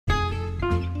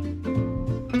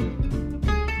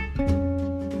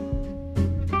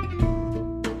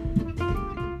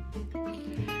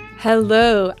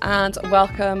Hello and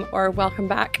welcome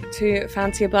back to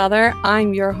Fancy a Blather.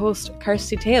 I'm your host,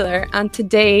 Kirsty Taylor, and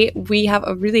today we have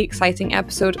a really exciting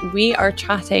episode. We are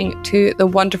chatting to the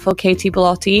wonderful Katy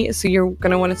Bellotte, so you're going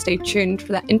to want to stay tuned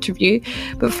for that interview.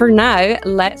 But for now,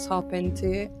 let's hop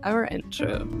into our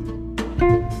intro.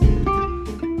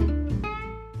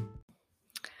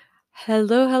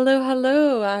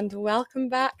 Hello, and welcome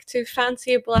back to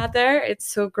Fancy a Blather.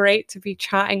 It's so great to be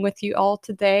chatting with you all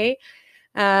today.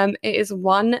 It is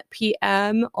 1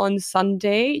 p.m. on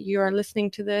Sunday. You are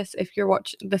listening to this if you're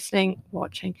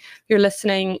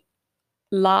listening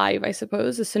live, I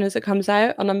suppose, as soon as it comes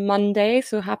out on a Monday.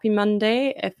 So happy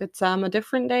Monday. If it's a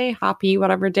different day, happy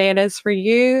whatever day it is for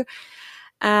you.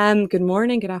 Good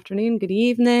morning, good afternoon, good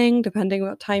evening, depending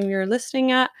what time you're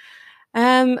listening at.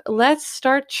 Let's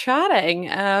start chatting.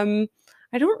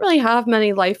 I don't really have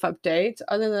many life updates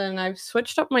other than I've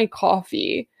switched up my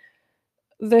coffee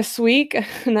this week,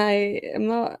 and I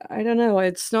don't know,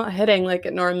 it's not hitting like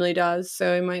it normally does,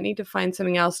 so I might need to find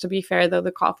something else. To be fair though,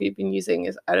 the coffee I've been using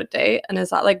is out of date, and is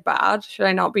that like bad? Should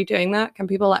I not be doing that? Can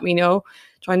people let me know?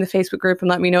 Join the Facebook group and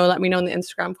let me know in the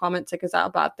Instagram comments, like, is that a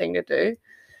bad thing to do?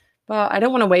 But I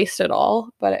don't want to waste it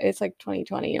all, but it's like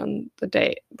 2020 on the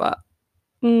date, but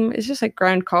it's just like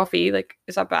ground coffee. Like,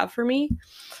 is that bad for me?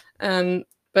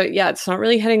 But yeah, it's not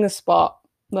really hitting the spot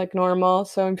like normal,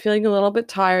 so I'm feeling a little bit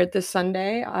tired this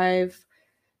Sunday. I've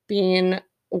been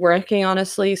working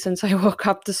honestly since I woke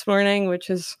up this morning, which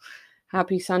is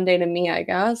happy Sunday to me, I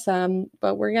guess.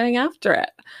 But we're getting after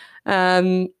it.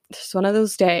 Just one of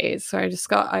those days. So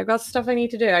I've got stuff I need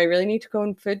to do. I really need to go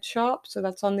and food shop, so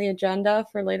that's on the agenda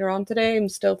for later on today. I'm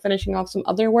still finishing off some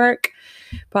other work,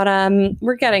 but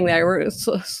we're getting there. We're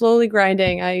slowly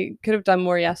grinding. I could have done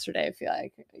more yesterday. I feel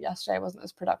like yesterday I wasn't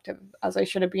as productive as I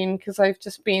should have been, because I've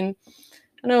just been,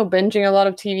 binging a lot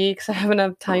of TV because I haven't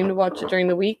had time to watch it during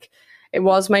the week. It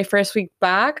was my first week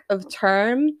back of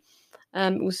term.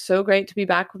 It was so great to be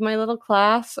back with my little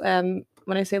class.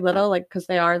 When I say little, like, because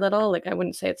they are little, like, I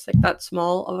wouldn't say it's like that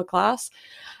small of a class.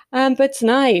 But it's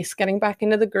nice getting back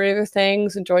into the groove of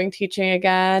things, enjoying teaching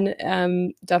again.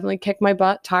 Definitely kicked my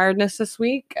butt, tiredness this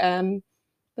week. But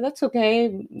that's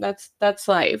okay. That's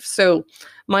life. So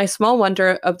my small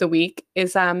wonder of the week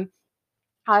is I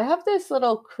have this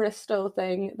little crystal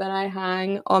thing that I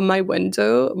hang on my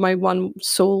window, my one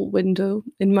sole window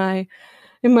in my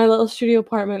little studio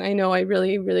apartment. I know I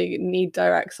really, really need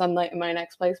direct sunlight in my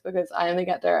next place, because I only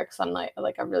get direct sunlight at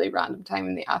like a really random time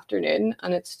in the afternoon,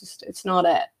 and it's not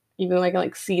it. Even though I can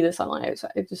like see the sunlight,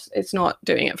 it's not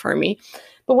doing it for me.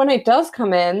 But when it does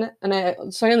come in, and I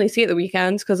only see it the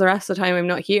weekends because the rest of the time I'm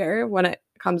not here when it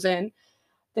comes in,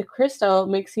 the crystal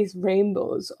makes these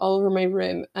rainbows all over my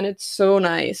room, and it's so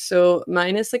nice. So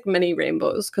mine is like mini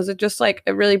rainbows, because it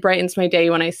really brightens my day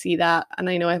when I see that, and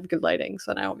I know I have good lighting,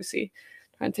 so then I obviously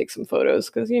try and take some photos,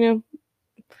 because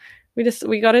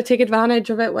we got to take advantage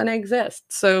of it when it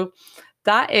exists. So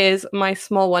that is my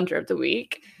small wonder of the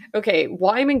week. Okay,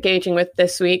 what I'm engaging with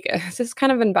this week, this is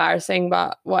kind of embarrassing,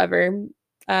 but whatever.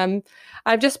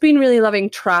 I've just been really loving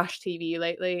trash TV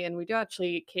lately, and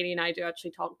Katy and I do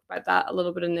actually talk about that a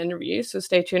little bit in the interview, so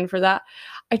stay tuned for that.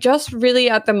 I just really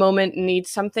at the moment need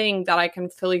something that I can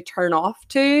fully turn off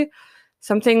to,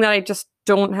 something that I just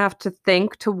don't have to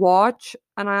think to watch,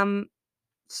 and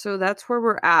so that's where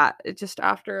we're at. It's just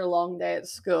after a long day at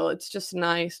school, it's just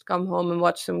nice to come home and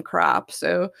watch some crap.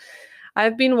 So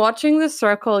I've been watching The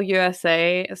Circle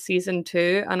USA season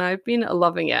 2, and I've been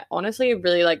loving it. Honestly, I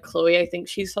really like Chloe. I think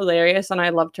she's hilarious, and I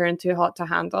loved her in Too Hot to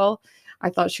Handle. I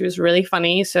thought she was really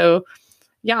funny. So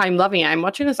yeah, I'm loving it. I'm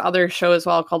watching this other show as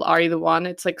well called Are You the One?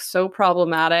 It's like so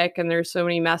problematic, and there's so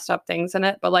many messed up things in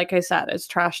it. But like I said, it's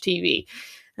trash TV.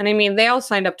 And I mean, they all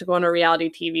signed up to go on a reality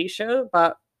TV show,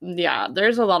 but yeah,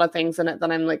 there's a lot of things in it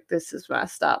that I'm like, this is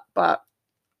messed up. But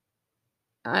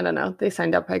I don't know. They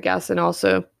signed up, I guess. And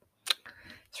also,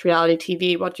 it's reality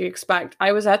TV. What do you expect?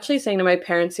 I was actually saying to my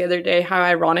parents the other day how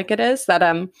ironic it is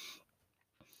that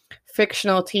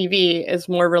fictional TV is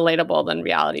more relatable than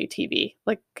reality TV.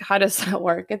 Like, how does that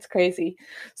work? It's crazy.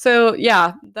 So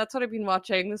yeah, that's what I've been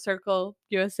watching, The Circle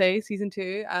USA season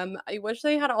 2. I wish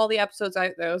they had all the episodes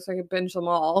out though, so I could binge them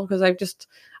all, because I've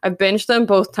binged them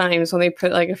both times when they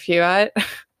put like a few out.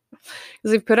 Because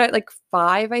they've put out like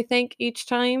 5, I think, each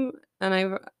time,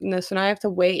 and so now I have to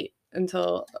wait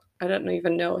until, I don't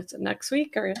even know, it's next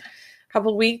week or a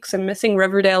couple weeks. I'm missing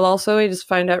Riverdale also. I just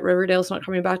found out Riverdale's not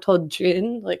coming back till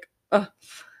June. Like,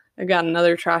 again,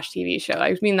 another trash TV show.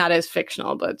 I mean, that is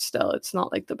fictional, but still, it's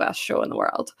not like the best show in the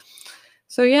world.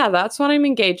 So yeah, that's what I'm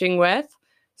engaging with.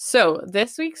 So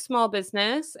this week's small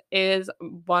business is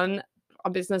one a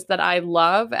business that I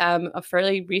love, a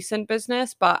fairly recent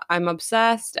business, but I'm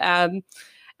obsessed. And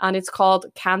it's called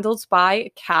Candles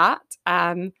by Kat.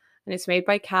 And it's made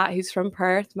by Kat, who's from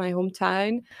Perth, my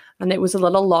hometown. And it was a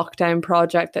little lockdown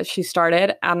project that she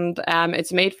started. And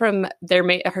it's made from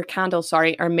her candles,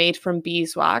 sorry, are made from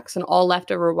beeswax, and all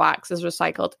leftover wax is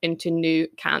recycled into new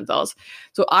candles.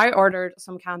 So I ordered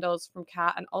some candles from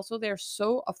Kat, and also they're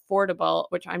so affordable,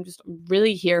 which I'm just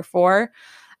really here for.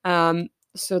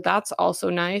 So that's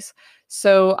also nice.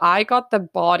 So I got the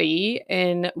body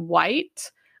in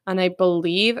white, and I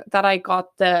believe that I got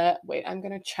wait, I'm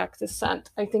going to check the scent.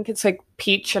 I think it's like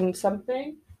peach and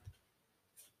something.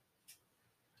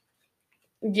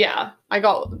 Yeah, I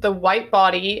got the white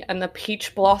body and the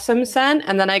peach blossom scent,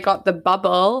 and then I got the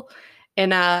bubble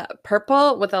in a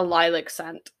purple with a lilac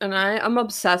scent. And I am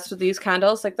obsessed with these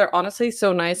candles. Like, they're honestly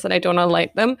so nice that I don't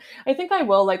light them. I think I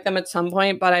will light them at some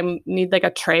point, but I need like a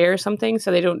tray or something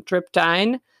so they don't drip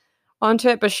down onto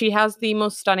it. But she has the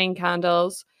most stunning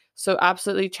candles. So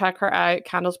absolutely check her out,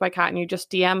 Candles by Kat, and you just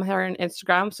DM her on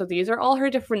Instagram. So these are all her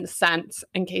different scents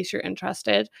in case you're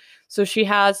interested. So she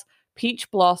has peach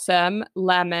blossom,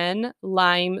 lemon,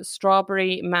 lime,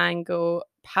 strawberry, mango,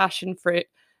 passion fruit,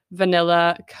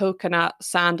 vanilla, coconut,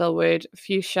 sandalwood,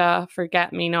 fuchsia,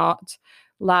 forget me not,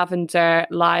 lavender,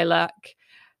 lilac,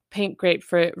 pink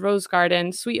grapefruit, rose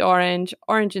garden, sweet orange,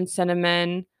 orange and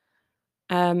cinnamon,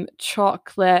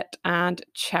 chocolate and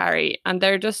cherry, and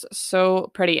they're just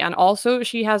so pretty. And also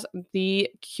she has the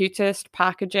cutest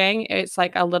packaging. It's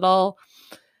like a little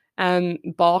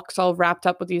box all wrapped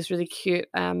up with these really cute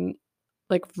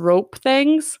like rope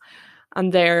things,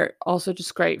 and they're also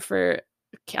just great for,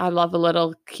 I love a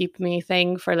little keep me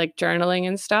thing for like journaling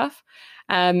and stuff.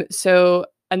 So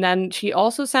and then she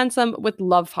also sends them with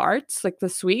love hearts, like the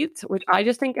sweets, which I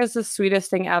just think is the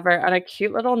sweetest thing ever, and a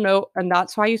cute little note. And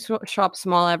that's why you shop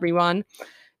small, everyone,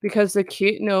 because the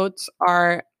cute notes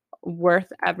are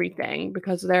worth everything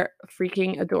because they're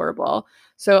freaking adorable.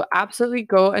 So absolutely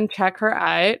go and check her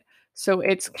out. So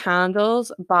it's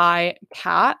Candles by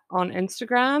Kat on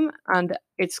Instagram, and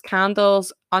it's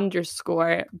candles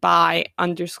underscore by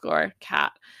underscore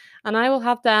cat. And I will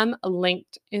have them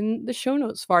linked in the show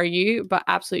notes for you, but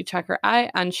absolutely check her out.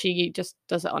 And she just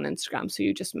does it on Instagram. So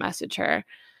you just message her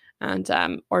and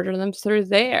order them through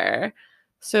there.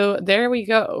 So there we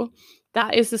go.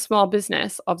 That is the small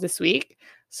business of this week.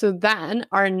 So then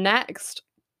our next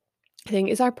thing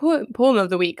is our poem of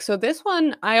the week. So this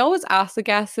one, I always ask the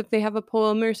guests if they have a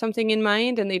poem or something in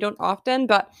mind, and they don't often,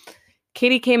 but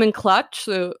Katy came in clutch,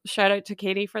 so shout out to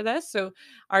Katy for this. So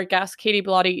our guest, Katy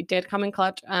Bellotte, did come in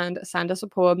clutch and send us a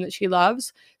poem that she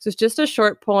loves. So it's just a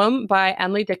short poem by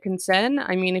Emily Dickinson.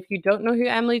 I mean, if you don't know who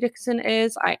Emily Dickinson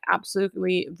is, I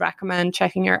absolutely recommend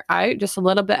checking her out. Just a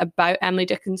little bit about Emily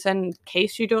Dickinson in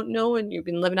case you don't know and you've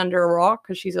been living under a rock,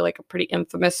 because she's like a pretty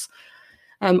infamous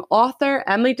author.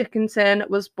 Emily Dickinson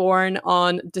was born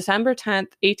on December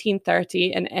 10th,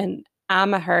 1830 in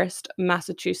Amherst,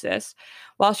 Massachusetts.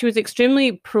 While she was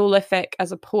extremely prolific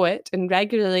as a poet and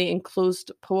regularly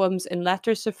enclosed poems in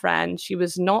letters to friends, she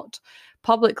was not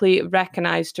publicly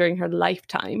recognized during her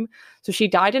lifetime. So she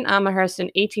died in Amherst in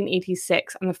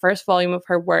 1886, and the first volume of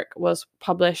her work was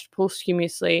published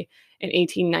posthumously in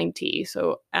 1890.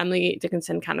 So Emily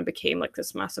Dickinson kind of became like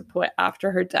this massive poet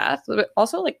after her death. But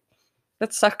also, like,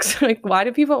 that sucks. Like, why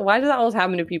does that always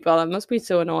happen to people? That must be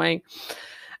so annoying.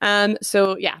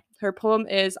 So yeah, her poem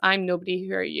is I'm Nobody,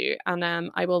 Who Are You? And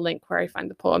I will link where I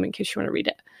find the poem in case you want to read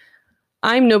it.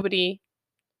 I'm nobody,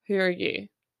 who are you?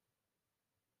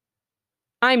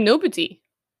 I'm nobody.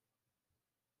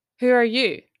 Who are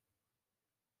you?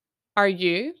 Are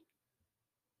you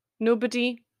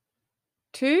nobody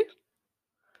too?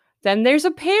 Then there's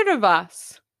a pair of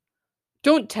us.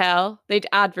 Don't tell, they'd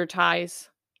advertise.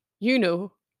 You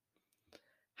know.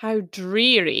 How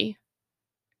dreary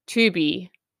to be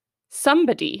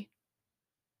somebody.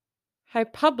 How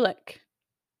public.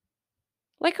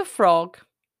 Like a frog.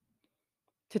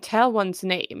 To tell one's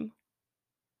name.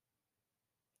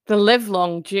 The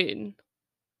livelong June.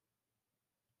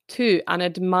 To an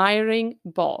admiring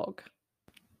bog.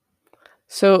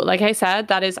 So, like I said,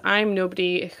 that is I'm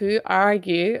Nobody, Who Are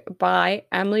You by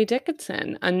Emily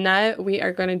Dickinson. And now we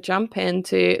are going to jump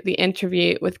into the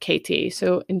interview with Katy.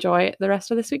 So enjoy the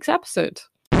rest of this week's episode.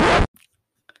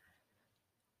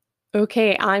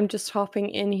 Okay, I'm just hopping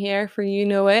in here for You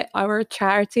Know It, our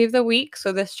charity of the week.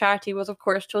 So this charity was, of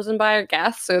course, chosen by our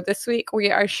guests. So this week we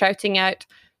are shouting out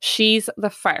She's the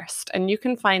First, and you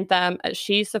can find them at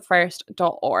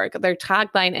she'sthefirst.org. Their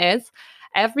tagline is,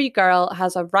 every girl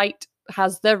has the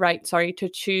right to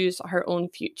choose her own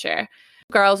future.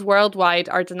 Girls worldwide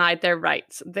are denied their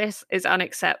rights. This is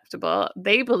unacceptable.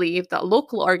 They believe that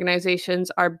local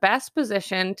organizations are best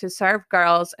positioned to serve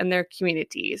girls in their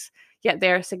communities, yet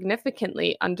they are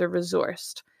significantly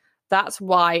under-resourced. That's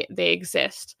why they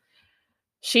exist.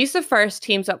 She's the First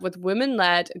teams up with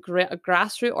women-led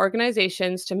grassroots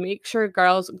organizations to make sure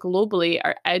girls globally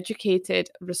are educated,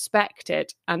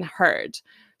 respected, and heard.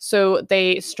 So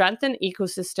they strengthen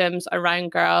ecosystems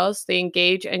around girls. They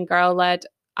engage in girl-led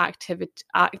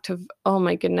oh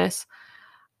my goodness,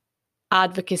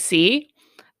 advocacy.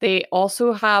 They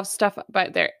also have stuff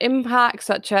about their impact,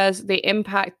 such as they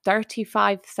impact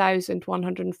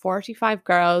 35,145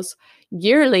 girls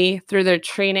yearly through their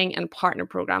training and partner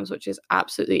programs, which is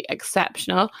absolutely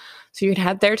exceptional. So you can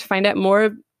head there to find out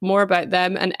more about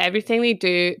them, and everything they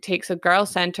do takes a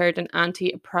girl-centered and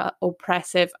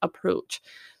anti-oppressive approach.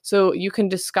 So you can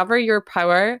discover your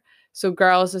power. So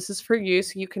girls, this is for you.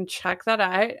 So you can check that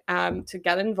out to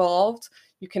get involved.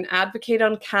 You can advocate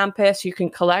on campus. You can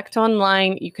collect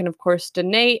online. You can, of course,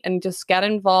 donate and just get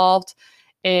involved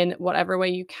in whatever way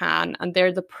you can. And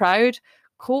they're the proud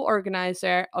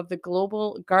co-organizer of the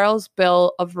Global Girls'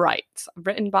 Bill of Rights,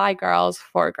 written by girls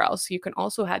for girls. So you can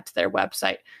also head to their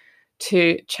website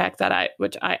to check that out,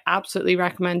 which I absolutely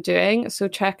recommend doing. So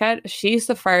check out She's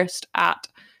the First at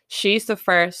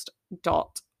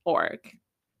she'sthefirst.org.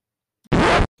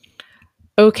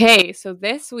 Okay, so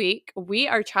this week we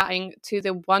are chatting to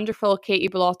the wonderful Katy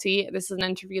Bellotte. This is an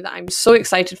interview that I'm so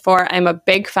excited for. I'm a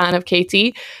big fan of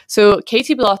Katy. So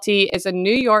Katy Bellotte is a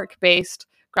New York-based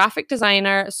graphic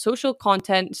designer, social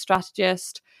content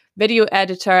strategist, video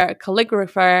editor,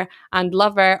 calligrapher, and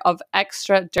lover of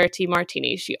extra dirty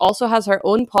martinis. She also has her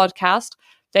own podcast,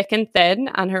 Thick and Thin,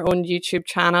 and her own YouTube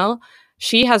channel.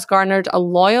 She has garnered a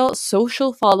loyal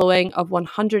social following of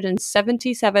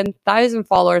 177,000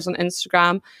 followers on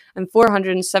Instagram and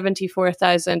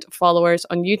 474,000 followers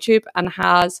on YouTube, and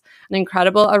has an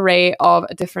incredible array of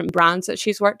different brands that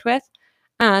she's worked with.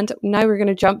 And now we're going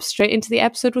to jump straight into the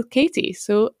episode with Katy.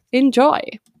 So enjoy.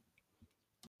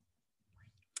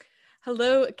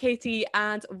 Hello, Katy,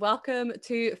 and welcome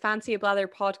to Fancy a Blather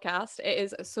podcast. It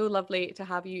is so lovely to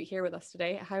have you here with us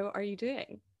today. How are you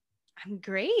doing? I'm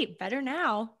great. Better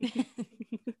now.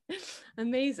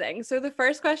 Amazing. So the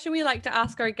first question we like to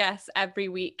ask our guests every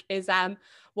week is,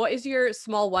 what is your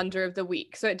small wonder of the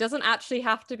week? So it doesn't actually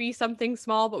have to be something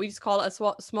small, but we just call it a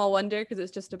small wonder because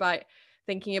it's just about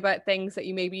thinking about things that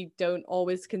you maybe don't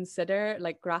always consider,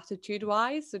 like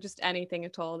gratitude-wise. So just anything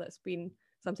at all that's been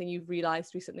something you've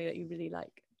realized recently that you really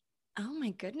like. Oh my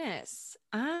goodness.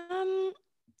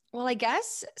 Well, I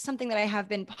guess something that I have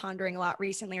been pondering a lot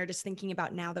recently, or just thinking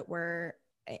about now that we're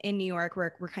in New York,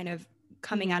 we're kind of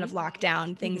coming out of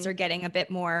lockdown. Things are getting a bit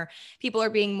more, people are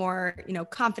being more,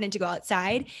 confident to go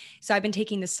outside. So I've been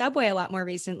taking the subway a lot more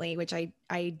recently, which I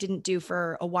didn't do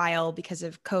for a while because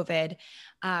of COVID.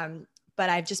 But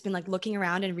I've just been like looking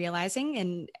around and realizing,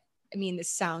 and I mean, this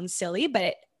sounds silly,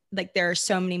 but like there are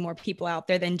so many more people out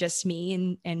there than just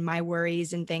me, and my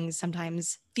worries and things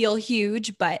sometimes feel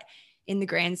huge, but in the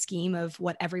grand scheme of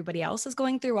what everybody else is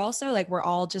going through also, like we're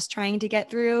all just trying to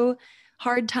get through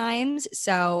hard times.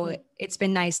 So it's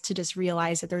been nice to just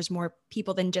realize that there's more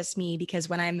people than just me, because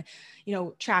when I'm,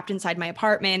 trapped inside my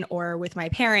apartment or with my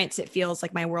parents, it feels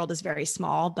like my world is very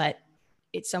small, but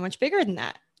it's so much bigger than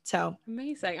that. So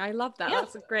amazing. I love that. Yeah.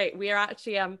 That's great. We are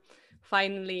actually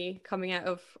finally coming out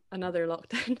of another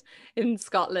lockdown in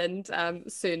Scotland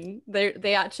soon.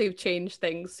 They actually have changed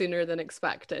things sooner than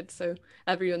expected. So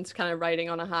everyone's kind of riding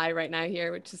on a high right now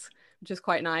here, which is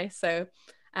quite nice. So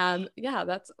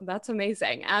yeah, that's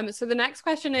amazing. So the next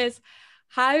question is,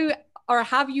 how or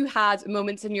have you had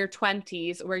moments in your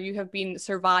 20s where you have been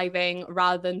surviving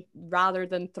rather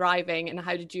than thriving, and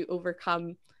how did you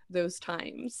overcome those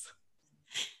times?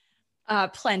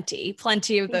 Plenty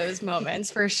of those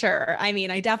moments for sure. I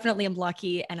mean, I definitely am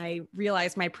lucky, and I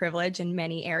realize my privilege in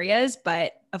many areas,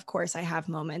 but of course I have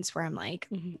moments where I'm like,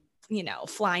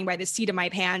 flying by the seat of my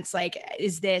pants. Like,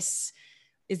 is this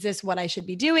what I should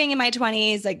be doing in my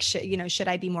 20s? Like, should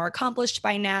I be more accomplished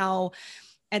by now,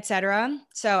 etc.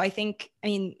 So I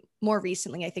mean, more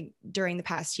recently, I think during the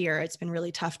past year, it's been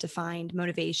really tough to find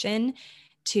motivation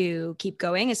to keep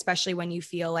going, especially when you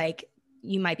feel like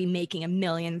you might be making a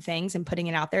million things and putting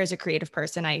it out there. As a creative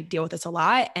person, I deal with this a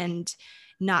lot, and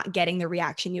not getting the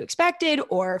reaction you expected,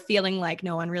 or feeling like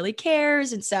no one really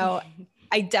cares. And so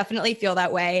I definitely feel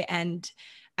that way. And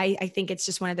I think it's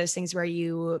just one of those things where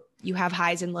you have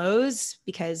highs and lows,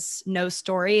 because no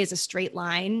story is a straight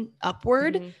line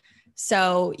upward.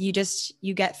 So you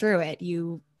get through it.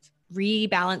 You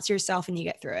rebalance yourself and you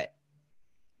get through it.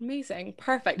 Amazing.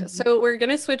 Perfect. Mhm. So we're going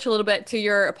to switch a little bit to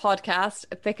your podcast,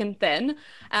 Thick and Thin.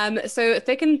 So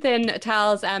Thick and Thin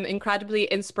tells incredibly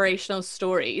inspirational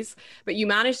stories, but you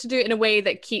manage to do it in a way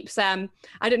that keeps I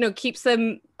don't know, keeps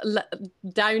them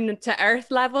down to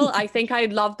earth level. I think I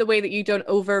love the way that you don't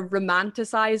over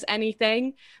romanticize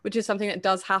anything, which is something that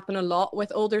does happen a lot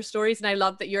with older stories. And I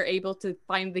love that you're able to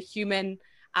find the human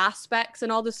aspects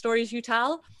in all the stories you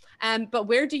tell. But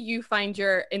where do you find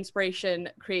your inspiration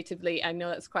creatively? I know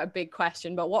that's quite a big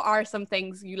question, but what are some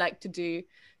things you like to do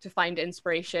to find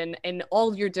inspiration in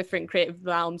all your different creative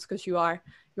realms? Because you are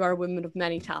a woman of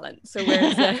many talents. So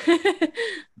where's the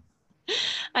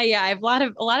Yeah, I have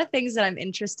a lot of things that I'm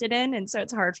interested in, and so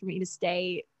it's hard for me to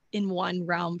stay in one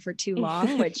realm for too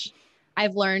long, which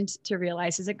I've learned to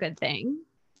realize is a good thing.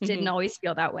 Didn't Mhm, always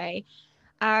feel that way.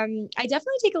 I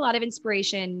definitely take a lot of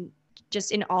inspiration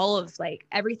just in all of like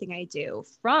everything I do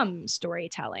from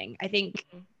storytelling. I think,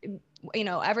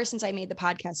 ever since I made the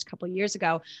podcast a couple of years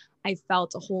ago, I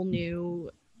felt a whole new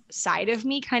side of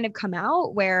me kind of come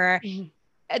out where mhm,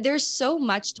 there's so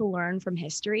much to learn from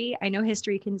history. I know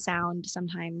history can sound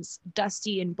sometimes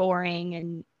dusty and boring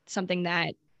and something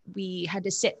that we had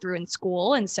to sit through in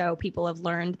school. And so people have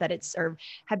learned that it's or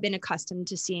have been accustomed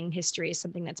to seeing history as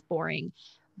something that's boring.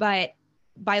 But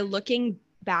by looking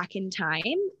back in time,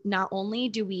 not only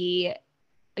do we,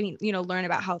 learn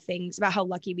about how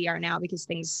lucky we are now because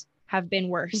things have been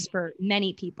worse for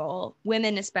many people,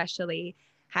 women especially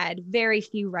had very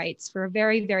few rights for a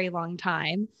very, very long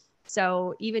time.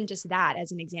 So even just that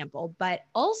as an example, but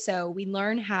also we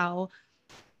learn how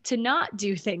to not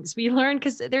do things. We learn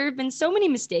because there have been so many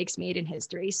mistakes made in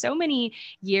history, so many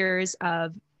years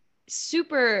of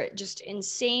super just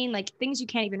insane, like things you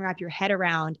can't even wrap your head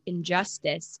around,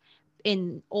 injustice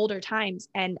in older times.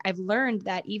 And I've learned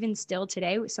that even still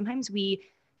today, sometimes we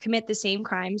commit the same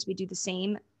crimes, we do the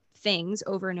same things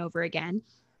over and over again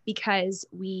because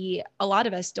a lot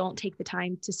of us don't take the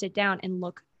time to sit down and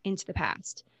look into the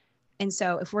past. And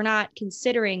so if we're not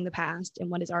considering the past and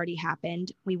what has already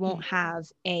happened, we won't mhm, have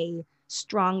a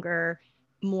stronger,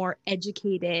 more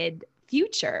educated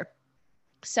future.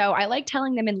 So I like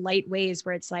telling them in light ways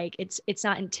where it's like it's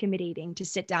not intimidating to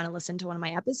sit down and listen to one of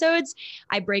my episodes.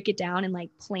 I break it down in like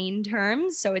plain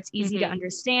terms so it's easy to mhm.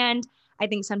 understand. I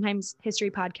think sometimes history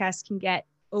podcasts can get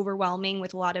overwhelming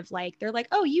with a lot of like they're like,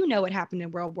 "Oh, you know what happened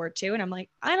in World War II." And I'm like,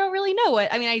 "I don't really know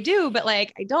what. I mean, I do, but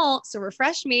like I don't, so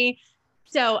refresh me."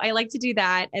 So I like to do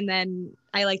that. And then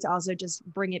I like to also just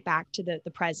bring it back to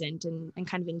the present and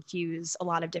kind of infuse a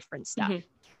lot of different stuff. Mhm.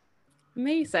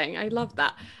 Amazing. I love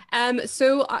that.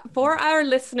 So for our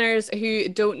listeners who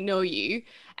don't know you,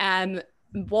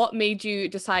 what made you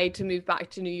decide to move back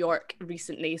to New York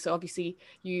recently? So obviously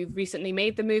you've recently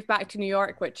made the move back to New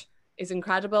York, which is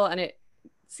incredible, and it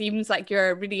seems like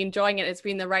you're really enjoying it. It's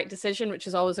been the right decision, which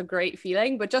is always a great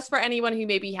feeling. But just for anyone who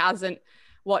maybe hasn't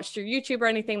watched your YouTube or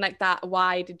anything like that,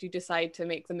 why did you decide to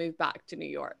make the move back to New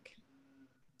York?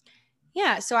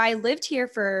 Yeah. So I lived here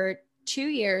for 2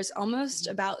 years, almost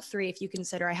about three, if you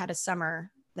consider I had a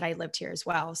summer that I lived here as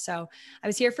well. So I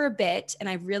was here for a bit and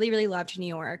I really, really loved New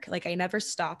York. Like I never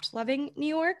stopped loving New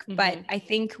York. But Hmm. I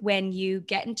think when you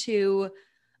get into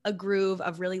a groove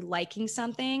of really liking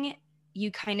something,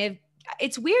 you kind of,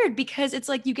 it's weird because it's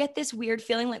like you get this weird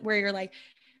feeling like where you're like,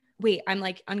 wait, I'm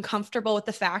like uncomfortable with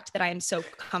the fact that I am so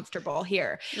comfortable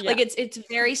here. Yeah. Like it's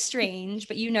very strange,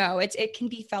 but it can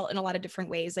be felt in a lot of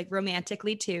different ways. Like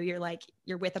romantically too, you're like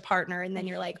you're with a partner and then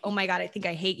you're like, "Oh my god, I think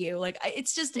I hate you." Like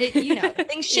it's just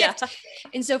things Yeah. shift.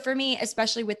 And so for me,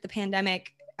 especially with the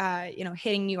pandemic,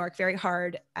 hitting New York very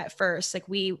hard at first, like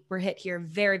we were hit here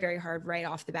very, very hard right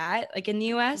off the bat, like in the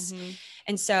US. Hmm.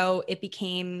 And so it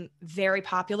became very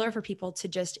popular for people to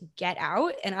just get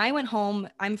out. And I went home.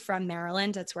 I'm from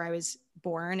Maryland. That's where I was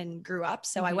born and grew up.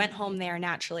 So I Hmm. went home there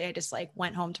naturally. I just like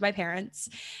went home to my parents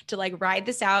to like ride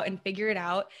this out and figure it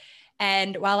out.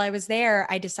 And while I was there,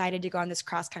 I decided to go on this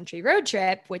cross country road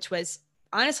trip, which was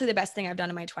honestly the best thing I've done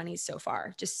in my 20s so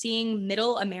far. Just seeing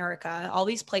middle America, all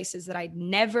these places that I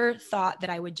never thought that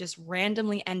I would just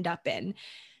randomly end up in.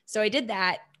 So I did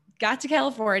that, got to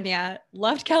California,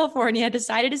 loved California,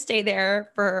 decided to stay there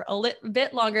for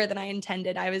bit longer than I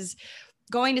intended. I was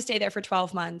going to stay there for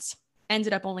 12 months,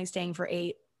 ended up only staying for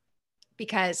 8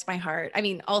 because my heart, I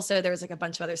mean, also there was like a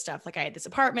bunch of other stuff. Like I had this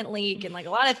apartment leak and like a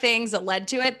lot of things that led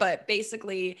to it. But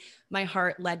basically, my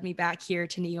heart led me back here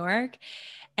to New York.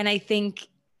 And I think,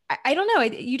 I don't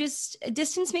know,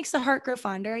 distance makes the heart grow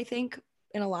fonder, I think,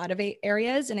 in a lot of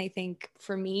areas. And I think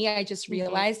for me, I just Hmm.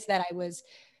 realized that I was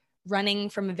running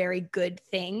from a very good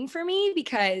thing for me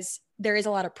because there is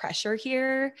a lot of pressure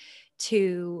here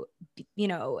to, you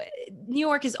know, New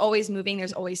York is always moving.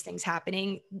 There's always things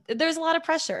happening. There's a lot of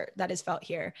pressure that is felt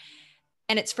here.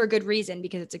 And it's for good reason,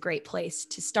 because it's a great place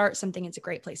to start something. It's a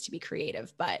great place to be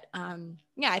creative. But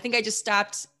yeah, I think I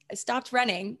stopped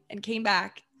running and came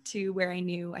back to where I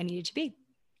knew I needed to be.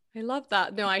 I love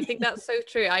that. No, I think that's so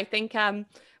true. I think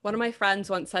one of my friends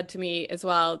once said to me as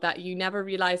well that you never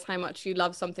realize how much you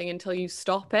love something until you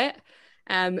stop it.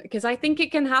 Because I think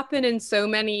it can happen in so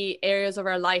many areas of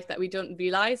our life that we don't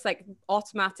realize. Like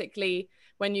automatically,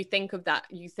 when you think of that,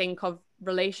 you think of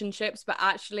relationships, but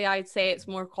actually, I'd say it's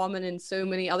more common in so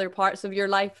many other parts of your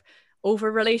life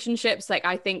over relationships. Like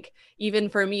I think even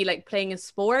for me, like playing a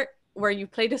sport, where you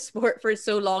played a sport for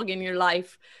so long in your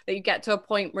life that you get to a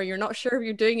point where you're not sure if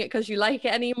you're doing it because you like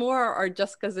it anymore or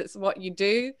just because it's what you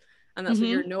do and that's what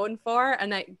you're known for.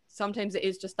 And like sometimes it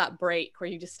is just that break where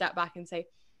you just step back and say,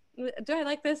 do I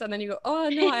like this? And then you go, oh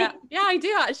no, yeah, I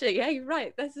do actually. Yeah, you're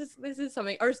right. This is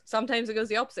something. Or sometimes it goes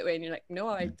the opposite way and you're like, no,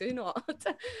 I do not.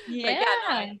 Yeah. But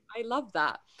yeah, no, I love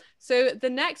that. So the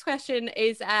next question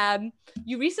is,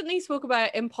 you recently spoke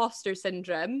about imposter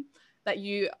syndrome, that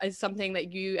you is something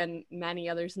that you and many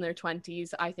others in their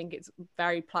 20s, I think it's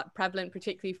very prevalent,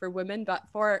 particularly for women, but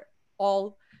for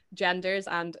all genders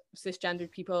and cisgendered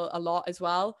people a lot as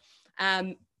well.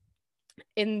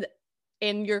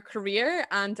 In your career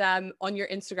and on your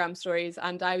Instagram stories.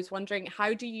 And I was wondering,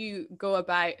 how do you go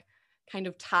about kind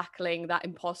of tackling that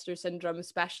imposter syndrome,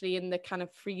 especially in the kind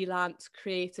of freelance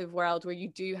creative world where you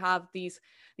do have these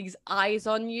eyes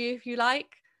on you, if you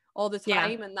like, all the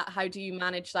time? Yeah. And that, how do you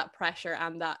manage that pressure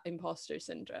and that imposter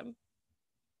syndrome?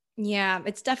 Yeah,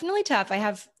 it's definitely tough. I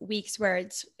have weeks where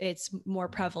it's more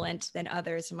prevalent than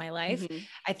others in my life.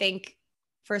 I think,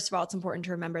 first of all, it's important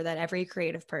to remember that every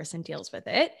creative person deals with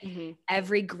it.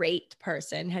 Every great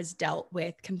person has dealt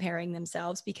with comparing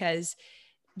themselves, because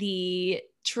the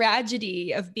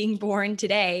tragedy of being born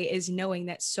today is knowing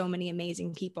that so many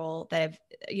amazing people that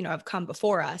have come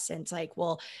before us. And it's like,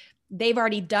 well, they've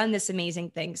already done this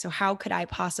amazing thing. So how could I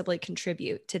possibly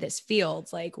contribute to this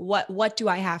field? Like, what do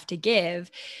I have to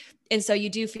give? And so you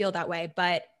do feel that way.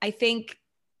 But I think,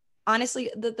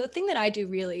 honestly, the thing that I do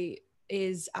really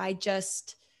is I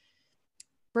just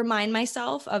remind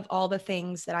myself of all the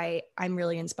things that I'm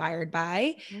really inspired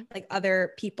by, like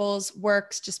other people's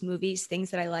works, just movies,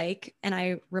 things that I like. And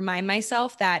I remind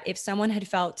myself that if someone had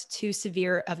felt too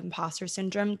severe of imposter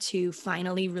syndrome to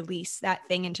finally release that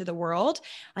thing into the world,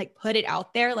 like put it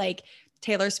out there, like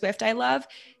Taylor Swift, I love,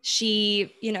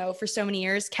 she, for so many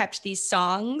years kept these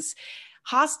songs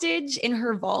hostage in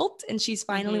her vault, and she's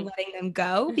finally letting them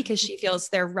go because she feels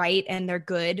they're right and they're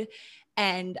good.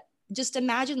 And just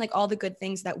imagine like all the good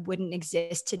things that wouldn't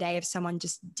exist today if someone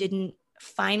just didn't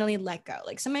finally let go.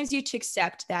 Like sometimes you have to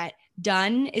accept that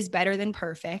done is better than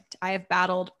perfect. I have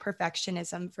battled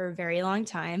perfectionism for a very long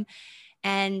time,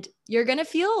 and you're going to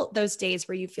feel those days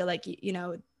where you feel like,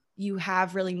 you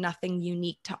have really nothing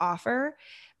unique to offer.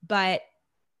 But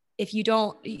if you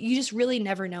don't, you just really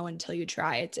never know until you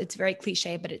try. It's very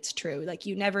cliche, but it's true. Like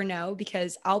you never know,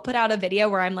 because I'll put out a video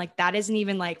where I'm like, that isn't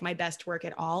even like my best work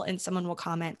at all. And someone will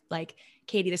comment like,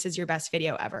 Katy, this is your best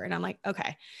video ever. And I'm like,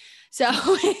 okay. So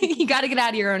you got to get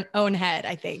out of your own head,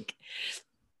 I think.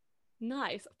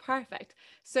 Nice. Perfect.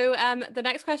 So the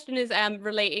next question is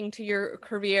relating to your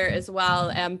career as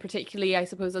well, particularly, I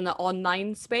suppose, in the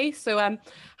online space. So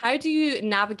how do you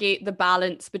navigate the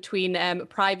balance between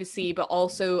privacy, but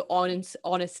also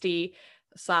honesty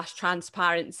 /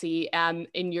 transparency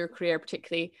in your career,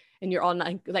 particularly in your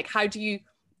online? Like, how do you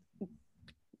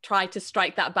try to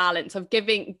strike that balance of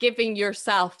giving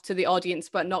yourself to the audience,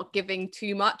 but not giving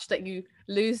too much that you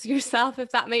lose yourself, if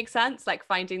that makes sense? Like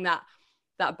finding that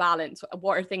balance.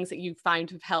 What are things that you've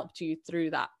found have helped you through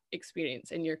that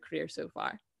experience in your career so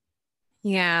far?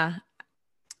 Yeah,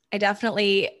 I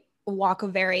definitely walk a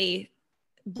very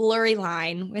blurry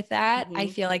line with that. I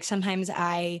feel like sometimes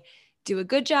I do a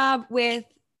good job with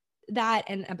that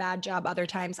and a bad job other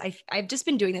times. I've just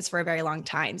been doing this for a very long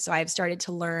time. So I've started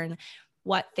to learn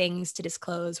what things to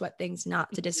disclose, what things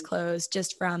not to disclose,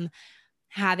 just from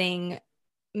having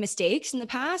mistakes in the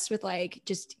past with like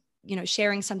just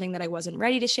sharing something that I wasn't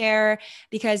ready to share.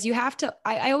 Because you have to,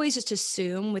 I always just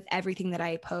assume with everything that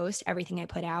I post, everything I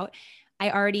put out,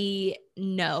 I already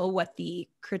know what the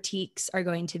critiques are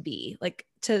going to be. Like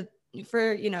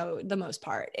for the most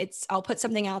part, I'll put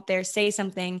something out there, say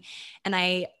something, and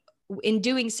I, in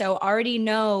doing so, already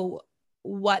know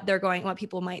what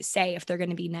people might say if they're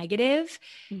going to be negative.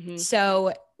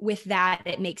 So with that,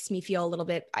 it makes me feel a little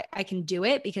bit, I can do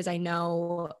it because I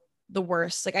know the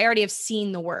worst. Like I already have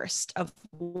seen the worst of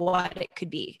what it could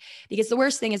be, because the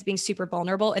worst thing is being super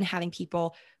vulnerable and having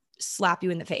people slap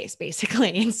you in the face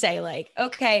basically and say like,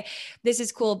 okay, this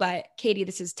is cool, but Katy,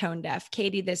 this is tone deaf.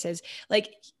 Katy, this is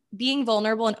like being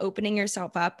vulnerable and opening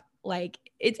yourself up. Like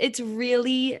it's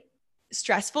really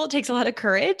stressful. It takes a lot of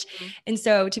courage. Mhm. And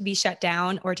so to be shut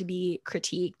down or to be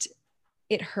critiqued,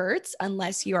 it hurts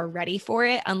unless you are ready for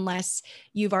it, unless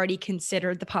you've already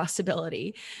considered the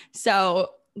possibility.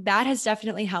 So that has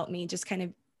definitely helped me, just kind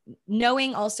of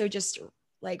knowing, also just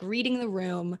like reading the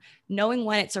room, knowing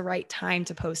when it's the right time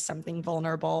to post something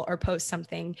vulnerable or post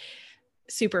something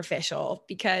superficial,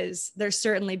 because there's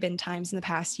certainly been times in the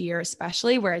past year,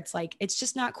 especially, where it's like, it's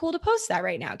just not cool to post that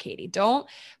right now, Katy. Don't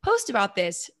post about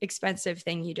this expensive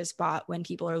thing you just bought when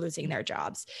people are losing their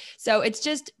jobs. So it's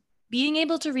just being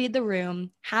able to read the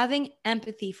room, having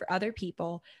empathy for other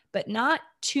people, but not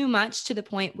too much to the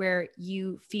point where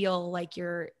you feel like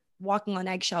you're walking on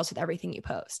eggshells with everything you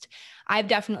post. I've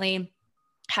definitely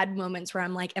had moments where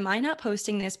I'm like, am I not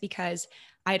posting this because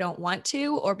I don't want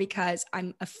to, or because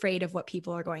I'm afraid of what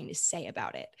people are going to say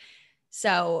about it?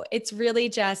 So it's really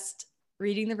just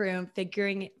reading the room,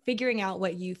 figuring out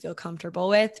what you feel comfortable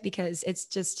with, because it's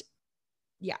just,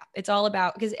 yeah, it's all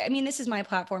about, because I mean, this is my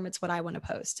platform. It's what I want to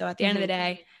post. So at the end of the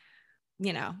day,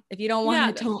 you know, if you don't want Yeah.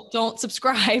 it, don't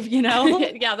subscribe, you know?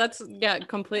 Yeah,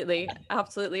 completely.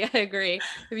 Absolutely. I agree.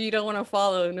 If you don't want to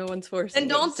follow, no one's And forcing you.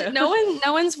 don't, So.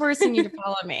 no one's forcing you to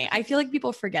follow me. I feel like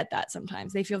people forget that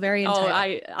sometimes. They feel very Oh,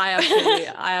 entitled. I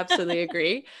absolutely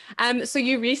agree. So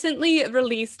you recently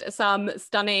released some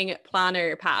stunning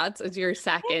planner pads as your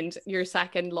second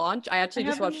launch. I actually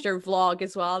just watched your vlog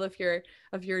as well of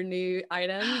your new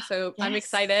item. So I'm Yes.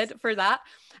 excited for that.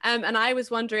 And I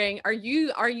was wondering, are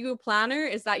you a planner?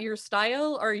 Is that your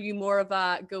style, or are you more of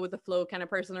a go with the flow kind of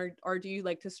person, or do you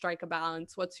like to strike a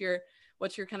balance? What's your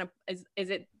kind of, is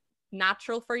it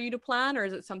natural for you to plan, or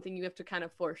is it something you have to kind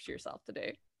of force yourself to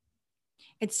do?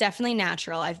 It's definitely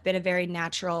natural. I've been a very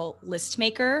natural list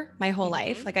maker my whole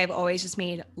life. Like I've always just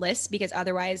made lists, because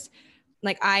otherwise,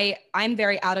 like I'm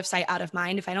very out of sight, out of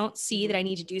mind. If I don't see that I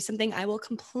need to do something, I will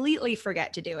completely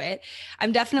forget to do it.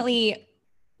 I'm definitely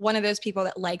one of those people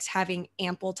that likes having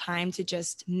ample time to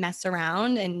just mess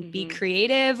around and be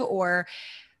creative, or,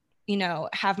 you know,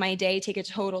 have my day take a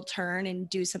total turn and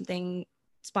do something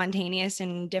spontaneous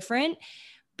and different.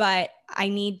 But I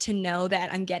need to know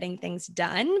that I'm getting things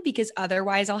done, because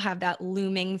otherwise I'll have that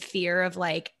looming fear of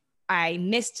like, I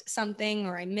missed something,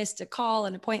 or I missed a call,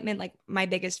 an appointment. Like my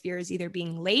biggest fear is either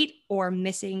being late or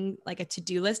missing like a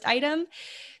to-do list item.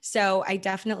 So I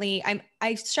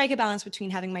strike a balance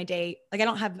between having my day, like I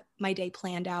don't have my day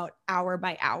planned out hour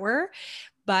by hour,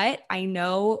 but I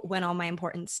know when all my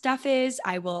important stuff is.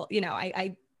 I will, you know,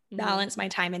 I balance my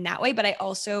time in that way, but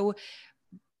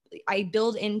I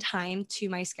build in time to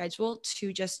my schedule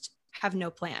to just have no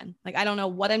plan. Like I don't know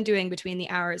what I'm doing between the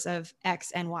hours of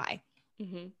X and Y.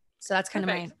 So that's kind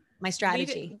Perfect. of my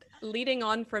strategy. Leading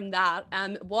on from that,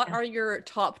 what are your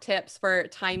top tips for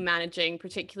time managing,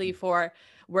 particularly for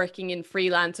working in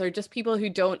freelance, or just people who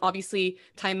don't? Obviously,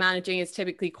 time managing is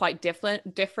typically quite different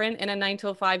in a 9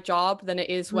 to 5 job than it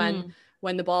is when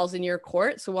the ball's in your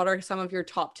court. So what are some of your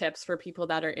top tips for people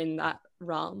that are in that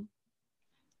realm?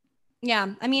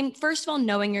 Yeah. I mean, first of all,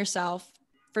 knowing yourself.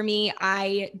 For me,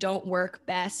 I don't work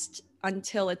best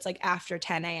until it's like after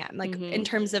 10 a.m. Like in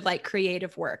terms of like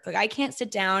creative work. Like I can't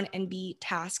sit down and be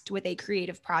tasked with a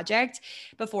creative project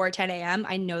before 10 a.m.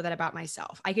 I know that about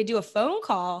myself. I could do a phone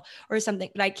call or something,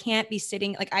 but I can't be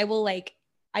sitting, like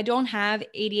I don't have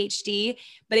ADHD,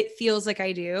 but it feels like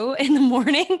I do in the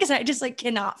morning, because I just like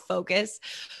cannot focus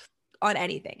on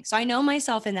anything. So I know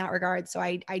myself in that regard. So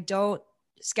I don't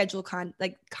schedule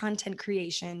content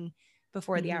creation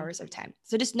before the hours of 10.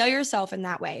 So just know yourself in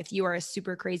that way. If you are a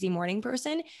super crazy morning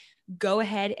person, go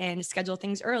ahead and schedule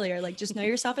things earlier. Like just know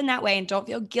yourself in that way, and don't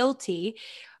feel guilty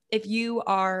if you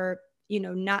are, you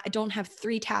know, don't have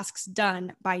 3 tasks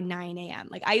done by 9 a.m.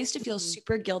 Like I used to feel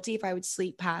super guilty if I would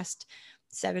sleep past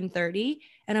 7:30,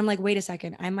 and I'm like, wait a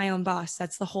second, I'm my own boss.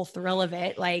 That's the whole thrill of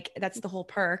it. Like that's the whole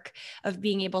perk of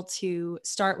being able to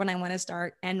start when I want to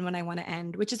start, end when I want to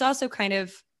end, which is also kind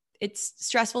of, it's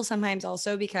stressful sometimes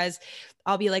also, because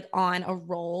I'll be like on a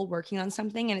roll working on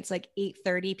something and it's like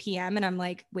 8:30 p.m. and I'm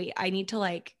like, wait, I need to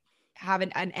like have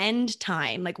an end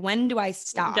time. Like when do I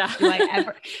stop? Yeah.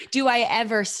 Do I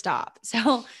ever stop?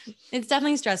 So it's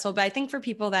definitely stressful, but I think for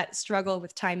people that struggle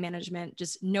with time management,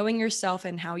 just knowing yourself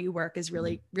and how you work is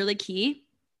really, really key.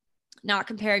 Not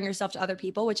comparing yourself to other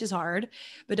people, which is hard,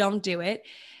 but don't do it.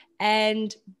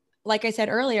 And like I said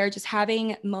earlier, just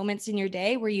having moments in your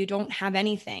day where you don't have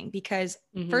anything, because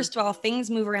first of all,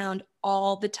 things move around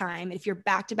all the time. If you're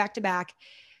back to back to back,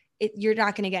 you're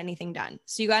not going to get anything done.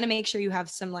 So you got to make sure you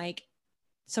have some like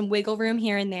some wiggle room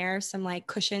here and there, some like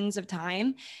cushions of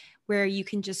time where you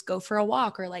can just go for a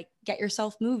walk or like get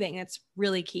yourself moving. That's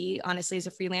really key, honestly, as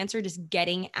a freelancer, just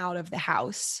getting out of the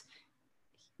house.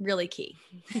 Really key.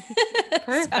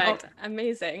 Perfect.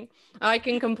 Amazing. I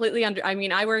can completely I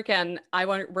mean, I work in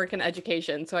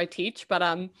education, so I teach, but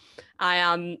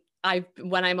I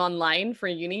when I'm online for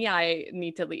uni, I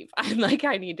need to leave. I'm like,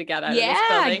 I need to get out of this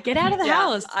building. Get out of the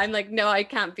house. I'm like, no, I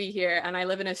can't be here. And I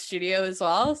live in a studio as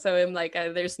well. So I'm like,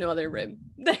 there's no other room.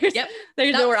 There's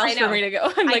nowhere else for me to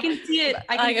go. I'm like, I can see it.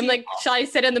 I'm like, shall I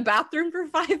sit in the bathroom for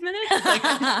 5 minutes? Like,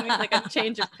 I just need like a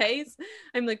change of pace.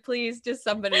 I'm like, please, just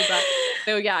somebody. But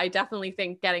so yeah, I definitely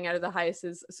think getting out of the house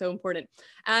is so important.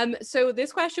 So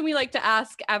this question we like to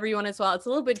ask everyone as well. It's a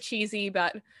little bit cheesy,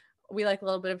 but we like a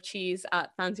little bit of cheese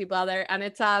at Fancy Blather. And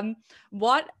it's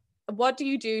what do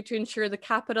you do to ensure the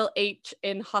capital H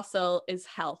in hustle is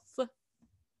health?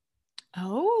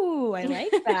 Oh, I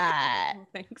like that. Oh,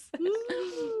 thanks.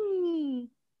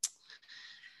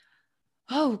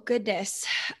 Oh, goodness.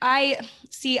 I've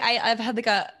had like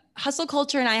a hustle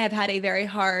culture and I have had a very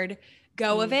hard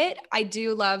go of it. I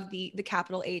do love the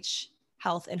capital H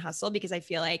health and hustle because I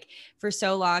feel like for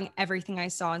so long, everything I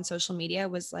saw on social media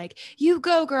was like, you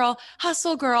go girl,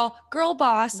 hustle girl, girl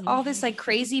boss, all this like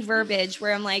crazy verbiage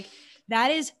where I'm like, that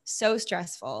is so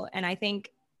stressful. And I think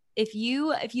if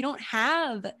you don't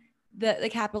have the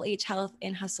capital H health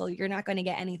and hustle, you're not going to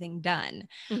get anything done.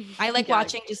 I like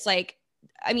watching just like,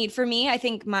 I mean, for me, I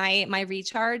think my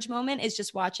recharge moment is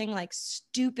just watching like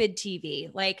stupid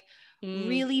TV, like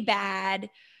really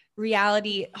bad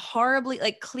reality, horribly,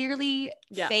 like clearly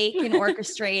fake and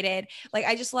orchestrated. Like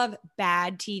I just love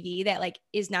bad TV that like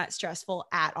is not stressful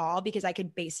at all because I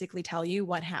could basically tell you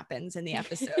what happens in the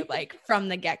episode like from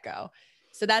the get-go.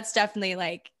 So that's definitely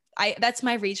like that's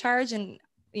my recharge. And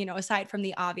you know, aside from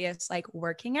the obvious like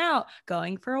working out,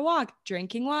 going for a walk,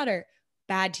 drinking water,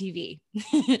 bad TV.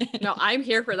 No, I'm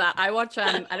here for that. I watch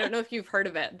I don't know if you've heard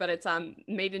of it, but it's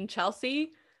Made in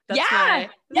Chelsea.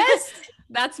 That's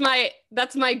that's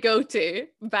my go-to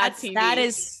bad TV.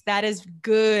 That is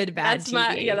good bad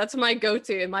TV. That's my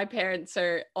go-to. And my parents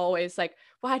are always like,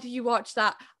 why do you watch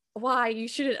that? Why? You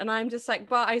shouldn't. And I'm just like,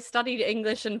 well, I studied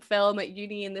English and film at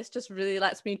uni, and this just really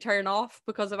lets me turn off,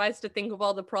 because if I was to think of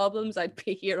all the problems, I'd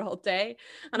be here all day.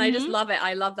 And I just love it.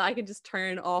 I love that I can just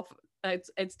turn off.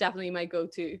 It's definitely my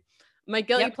go-to. My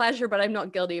guilty pleasure, but I'm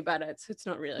not guilty about it. So it's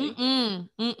not really.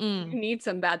 You need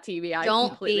some bad TV. I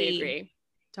completely agree.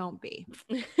 Don't be.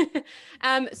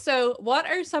 So what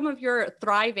are some of your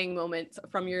thriving moments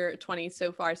from your 20s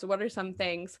so far? So what are some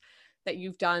things that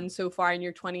you've done so far in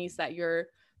your 20s that you're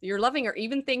loving, or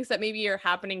even things that maybe are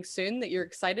happening soon that you're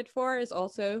excited for is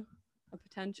also a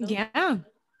potential? Yeah.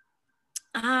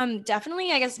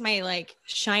 Definitely, I guess my like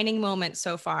shining moment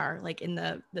so far, like in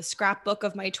the scrapbook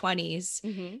of my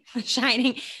 20s,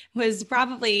 shining was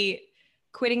probably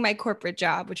quitting my corporate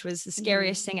job, which was the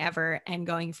scariest thing ever, and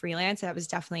going freelance. That was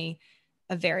definitely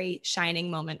a very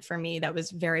shining moment for me. That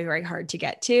was very, very hard to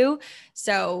get to.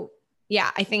 So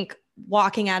yeah, I think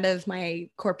walking out of my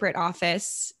corporate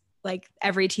office, like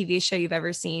every TV show you've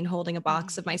ever seen, holding a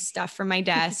box of my stuff from my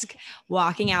desk,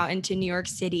 walking out into New York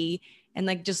City and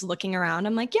like just looking around,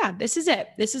 I'm like, yeah, this is it.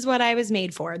 This is what I was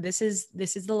made for. This is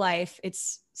the life.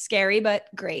 It's scary, but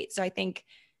great. So I think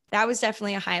that was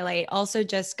definitely a highlight. Also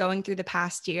just going through the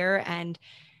past year and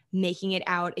making it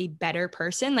out a better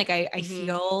person. Like I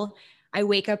feel, I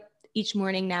wake up each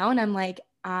morning now and I'm like,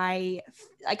 I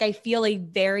feel a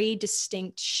very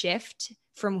distinct shift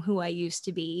from who I used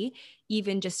to be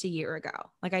even just a year ago.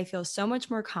 Like I feel so much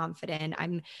more confident.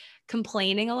 I'm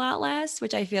complaining a lot less,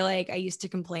 which I feel like I used to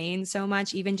complain so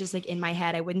much, even just like in my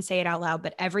head. I wouldn't say it out loud,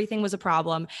 but everything was a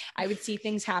problem. I would see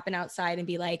things happen outside and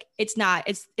be like, it's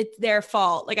their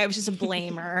fault. Like I was just a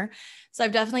blamer. So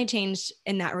I've definitely changed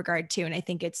in that regard too. And I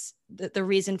think it's the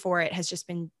reason for it has just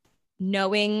been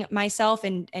knowing myself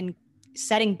and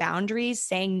setting boundaries,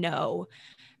 saying no,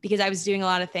 because I was doing a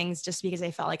lot of things just because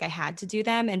I felt like I had to do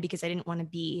them. And because I didn't want to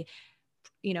be,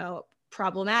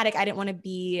 problematic. I didn't want to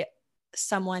be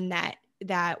someone that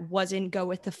wasn't go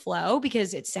with the flow,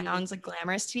 because it sounds like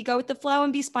glamorous to go with the flow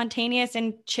and be spontaneous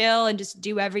and chill and just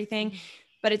do everything,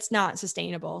 but it's not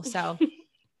sustainable. So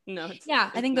no,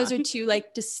 I think those are two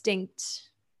like distinct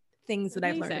things that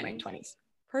I've learned in my 20s.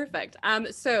 Perfect.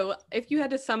 So if you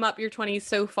had to sum up your 20s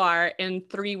so far in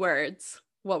 3 words,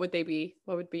 what would they be?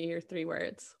 What would be your 3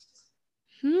 words?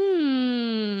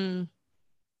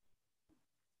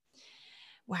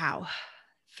 Wow.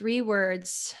 3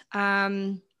 words.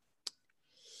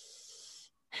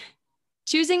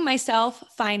 Choosing myself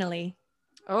finally.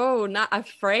 Oh, not a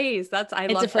phrase. I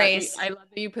It's love a phrase. I love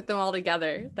that you put them all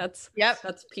together. That's Yep.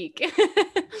 peak.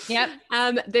 Yep.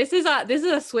 This is a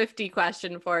Swiftie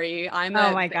question for you. Oh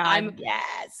my God.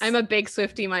 Yes. I'm a big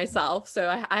Swiftie myself, so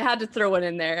I had to throw one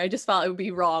in there. I just felt it would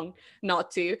be wrong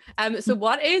not to. So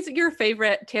what is your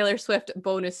favorite Taylor Swift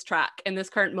bonus track in this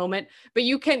current moment? But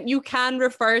you can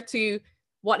refer to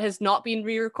what has not been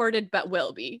re-recorded but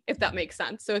will be, if that makes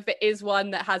sense. So if it is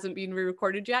one that hasn't been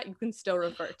re-recorded yet, you can still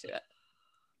refer to it.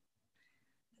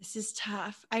 This is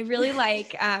tough. I really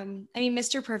like,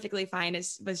 Mr. Perfectly Fine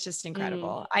was just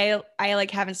incredible. I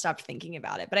like haven't stopped thinking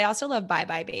about it, but I also love Bye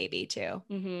Bye Baby too,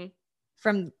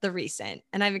 from the recent.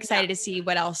 And I'm excited to see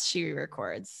what else she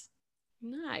records.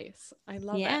 Nice. I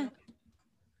love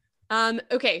it.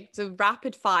 Okay. So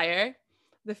rapid fire.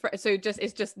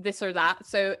 It's just this or that.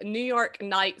 So New York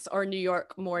nights or New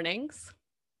York mornings?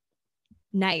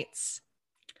 Nights.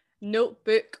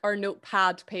 Notebook or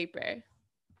notepad paper?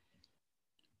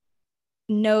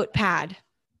 Notepad.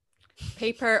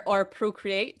 Paper or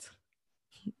Procreate?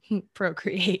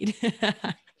 Procreate.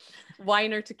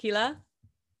 Wine or tequila?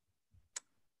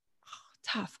 Oh,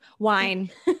 tough. Wine.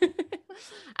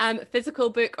 Physical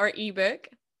book or ebook?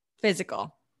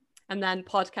 Physical. And then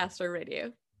podcast or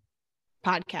radio?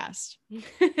 Podcast.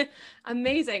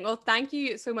 Amazing. Well, thank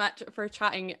you so much for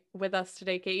chatting with us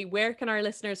today, Katy. Where can our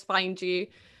listeners find you?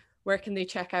 Where can they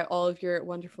check out all of your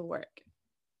wonderful work?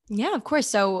 Yeah, of course.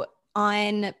 So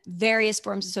on various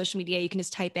forms of social media, you can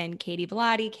just type in Katy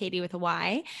Bellotte, Katy with a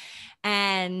Y.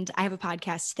 And I have a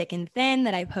podcast, Thick and Thin,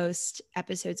 that I post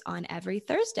episodes on every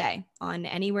Thursday on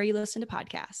anywhere you listen to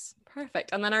podcasts.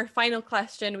 Perfect. And then our final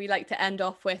question we like to end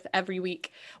off with every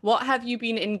week. What have you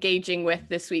been engaging with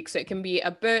this week? So it can be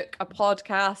a book, a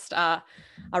podcast,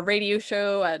 a radio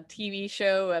show, a TV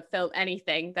show, a film,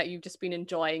 anything that you've just been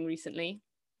enjoying recently.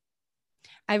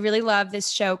 I really love this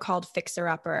show called Fixer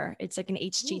Upper. It's like an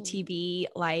HGTV,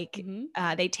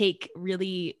 they take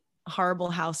really horrible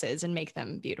houses and make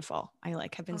them beautiful.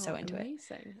 Have been so into it.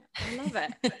 I love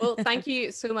it. Well, thank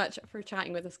you so much for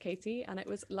chatting with us, Katy. And it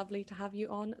was lovely to have you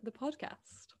on the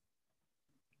podcast.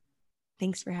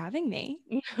 Thanks for having me.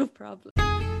 No problem.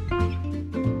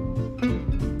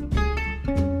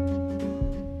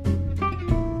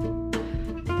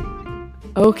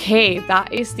 Okay,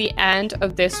 that is the end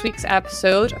of this week's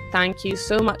episode. Thank you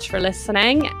so much for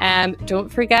listening. Don't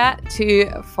forget to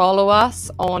follow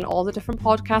us on all the different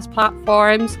podcast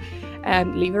platforms.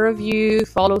 Leave a review,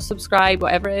 follow, subscribe,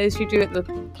 whatever it is you do at the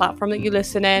platform that you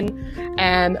listen in.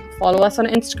 Follow us on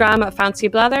Instagram at Fancy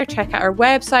Blether. Check out our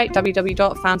website,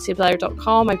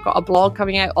 www.fancyblether.com. I've got a blog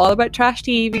coming out all about trash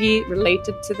TV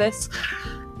related to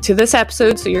this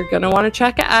episode, so you're going to want to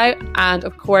check it out. And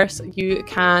of course, you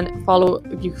can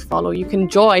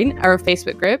join our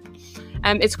Facebook group.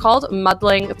 It's called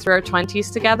Muddling Through Our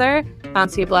 20s Together,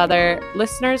 Fancy Blether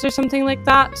listeners or something like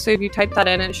that. So if you type that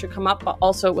in, it should come up, but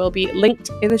also it will be linked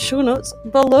in the show notes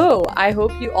below. I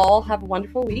hope you all have a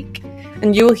wonderful week,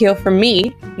 and you will hear from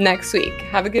me next week.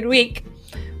 Have a good week.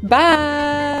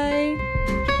 Bye.